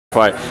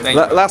Fight.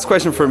 Last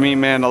question for me,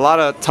 man. A lot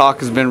of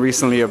talk has been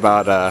recently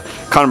about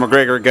Conor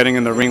McGregor getting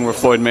in the ring with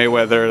Floyd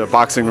Mayweather, the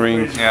boxing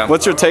ring. Yeah.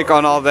 What's your take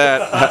on all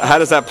that? How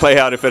does that play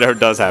out if it ever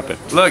does happen?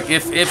 Look,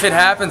 if it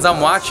happens, I'm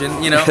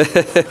watching. You know,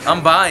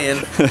 I'm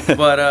buying.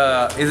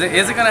 But is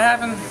it gonna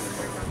happen?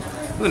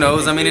 Who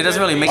knows? I mean, it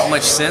doesn't really make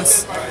much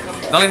sense.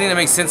 The only thing that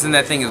makes sense in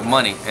that thing is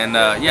money, and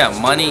yeah,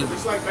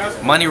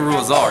 money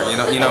rules all.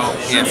 You know,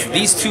 if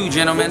these two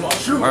gentlemen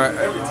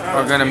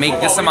are gonna make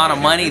this amount of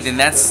money, then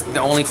that's the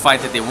only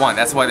fight that they want.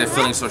 That's why they're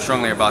feeling so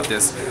strongly about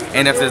this.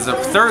 And if there's a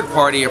third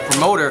party, a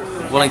promoter,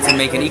 willing to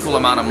make an equal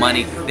amount of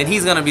money, then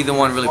he's gonna be the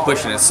one really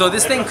pushing it. So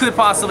this thing could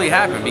possibly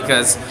happen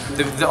because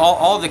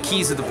all the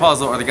keys to the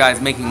puzzle are the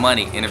guys making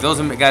money, and if those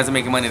guys are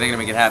making money, they're gonna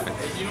make it happen.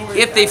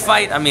 If they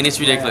fight, I mean,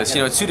 it's ridiculous.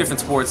 You know, it's two different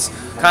sports.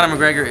 Conor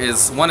McGregor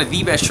is one of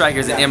the best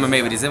strikers in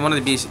MMA, but he's one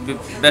of the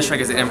best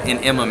strikers in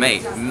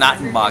MMA, not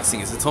in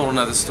boxing. It's a total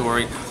another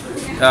story.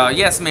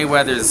 Yes,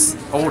 Mayweather's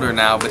older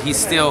now, but he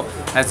still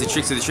has the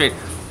tricks of the trade.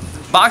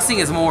 Boxing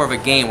is more of a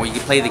game where you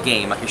can play the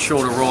game. I can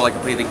shoulder roll, I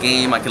can play the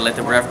game, I can let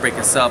the ref break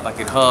us up, I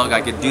can hug, I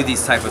can do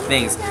these type of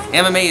things.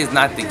 MMA is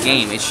not the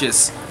game, it's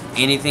just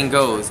anything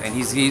goes, and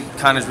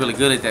Conor's really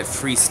good at that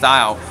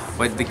freestyle,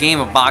 but the game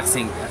of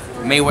boxing,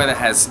 Mayweather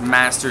has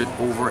mastered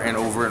over and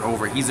over and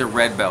over. He's a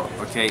red belt,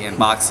 okay, in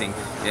boxing,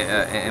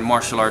 in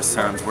martial arts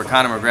terms, where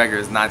Conor McGregor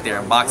is not there.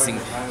 In boxing,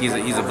 he's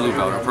a blue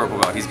belt or purple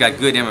belt. He's got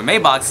good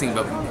MMA boxing,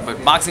 but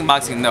boxing,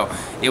 no.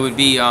 It would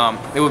be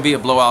a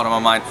blowout in my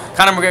mind.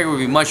 Conor McGregor would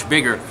be much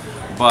bigger,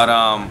 but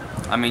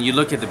I mean, you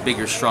look at the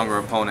bigger, stronger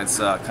opponents,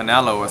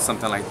 Canelo or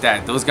something like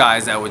that. Those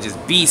guys that were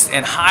just beasts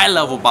and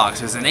high-level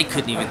boxers, and they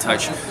couldn't even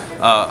touch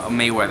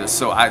Mayweather.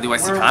 So do I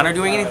see Conor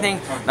doing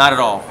anything? Not at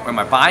all. Am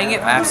I buying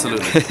it?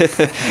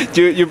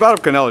 Absolutely. You brought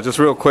up Canelo just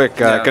real quick.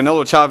 Yeah.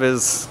 Canelo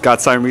Chavez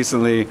got signed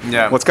recently.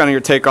 Yeah. What's kind of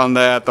your take on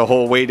that? The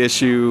whole weight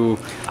issue.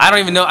 I don't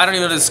even know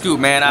the scoop,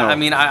 man. No. I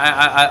mean,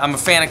 I'm a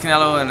fan of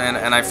Canelo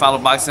and I follow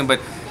boxing, but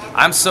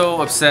I'm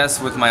so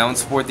obsessed with my own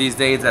sport these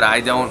days that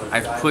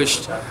I've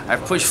pushed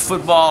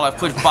football, I've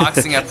pushed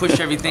boxing, I've pushed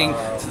everything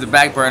to the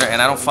back burner,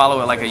 and I don't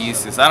follow it like I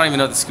used to. So I don't even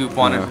know the scoop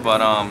on it,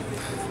 but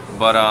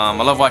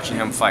I love watching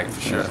him fight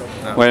for sure.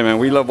 Yeah. Wait, man,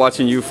 we love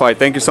watching you fight.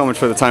 Thank you so much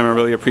for the time. I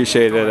really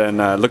appreciate it,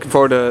 and looking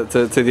forward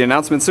to the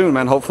announcement soon,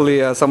 man.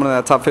 Hopefully, someone in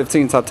that top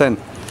 15, top 10.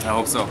 I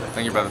hope so.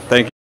 Thank you, brother.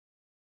 Thank you.